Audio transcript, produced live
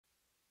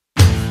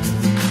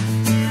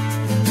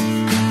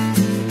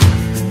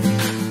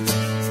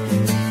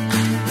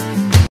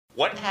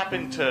What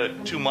happened to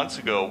 2 months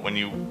ago when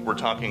you were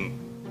talking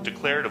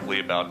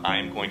declaratively about I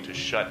am going to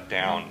shut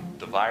down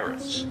the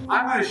virus?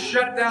 I'm going to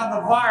shut down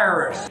the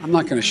virus. I'm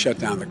not going to shut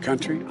down the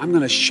country. I'm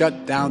going to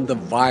shut down the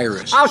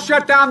virus. I'll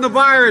shut down the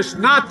virus,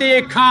 not the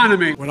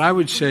economy. What I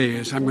would say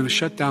is I'm going to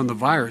shut down the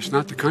virus,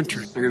 not the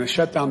country. I'm going to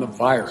shut down the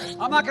virus.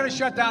 I'm not going to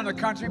shut down the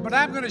country, but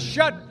I'm going to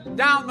shut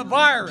down the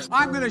virus.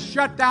 I'm going to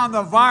shut down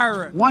the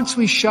virus. Once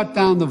we shut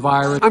down the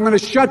virus, I'm going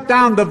to shut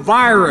down the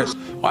virus.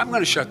 well, I'm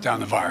going to shut down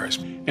the virus.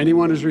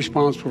 Anyone who's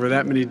responsible for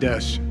that many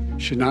deaths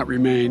should not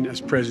remain as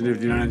President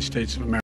of the United States of America.